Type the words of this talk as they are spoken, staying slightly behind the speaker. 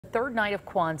third night of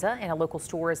Kwanzaa, and a local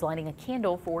store is lighting a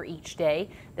candle for each day.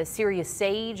 The Serious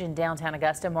Sage in downtown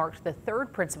Augusta marked the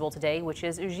third principle today, which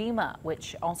is Ujima,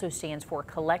 which also stands for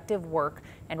collective work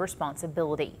and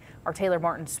responsibility. Our Taylor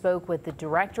Martin spoke with the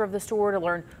director of the store to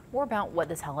learn more about what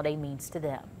this holiday means to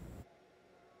them.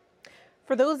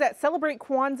 For those that celebrate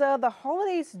Kwanzaa, the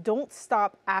holidays don't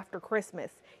stop after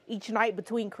Christmas. Each night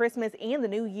between Christmas and the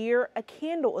New Year, a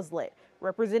candle is lit,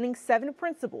 representing 7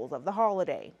 principles of the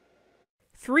holiday.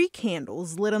 3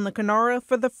 candles lit on the Kinara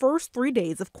for the first 3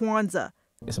 days of Kwanzaa.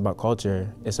 It's about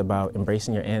culture. It's about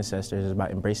embracing your ancestors. It's about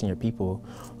embracing your people.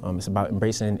 It's about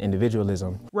embracing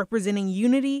individualism. Representing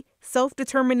unity,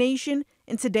 self-determination,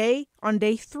 and today, on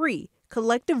day 3,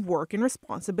 collective work and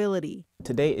responsibility.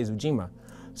 Today is Ujima.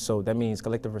 So that means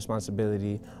collective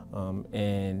responsibility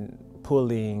and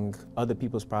pulling other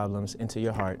people's problems into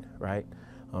your heart, right,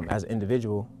 as an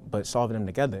individual, but solving them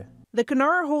together. The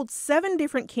Kinara holds 7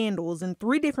 different candles in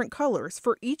 3 different colors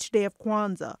for each day of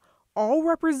Kwanzaa, all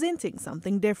representing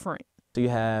something different. So you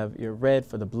have your red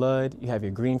for the blood, you have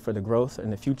your green for the growth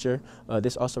and the future.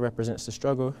 This also represents the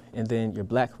struggle, and then your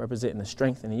black representing the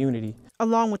strength and the unity.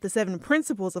 Along with the 7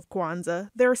 principles of Kwanzaa,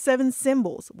 there are 7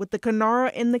 symbols, with the Kinara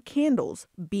and the candles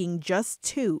being just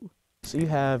 2. So you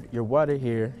have your water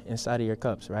here inside of your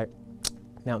cups, right?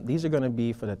 Now, these are going to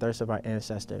be for the thirst of our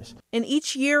ancestors. And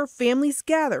each year, families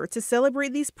gather to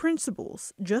celebrate these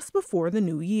principles just before the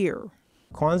new year.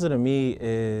 Kwanzaa to me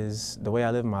is the way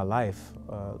I live my life.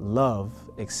 Love,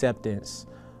 acceptance,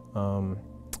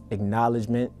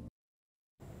 acknowledgement.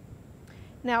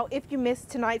 Now, if you missed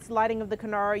tonight's lighting of the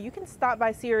Kinara, you can stop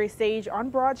by Serious Sage on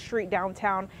Broad Street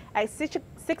downtown at 6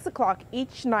 o'clock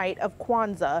each night of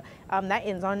Kwanzaa. That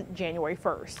ends on January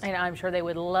 1st. And I'm sure they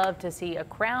would love to see a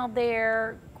crowd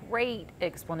there. Great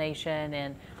explanation,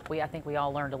 and I think we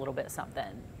all learned a little bit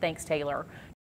something. Thanks, Taylor.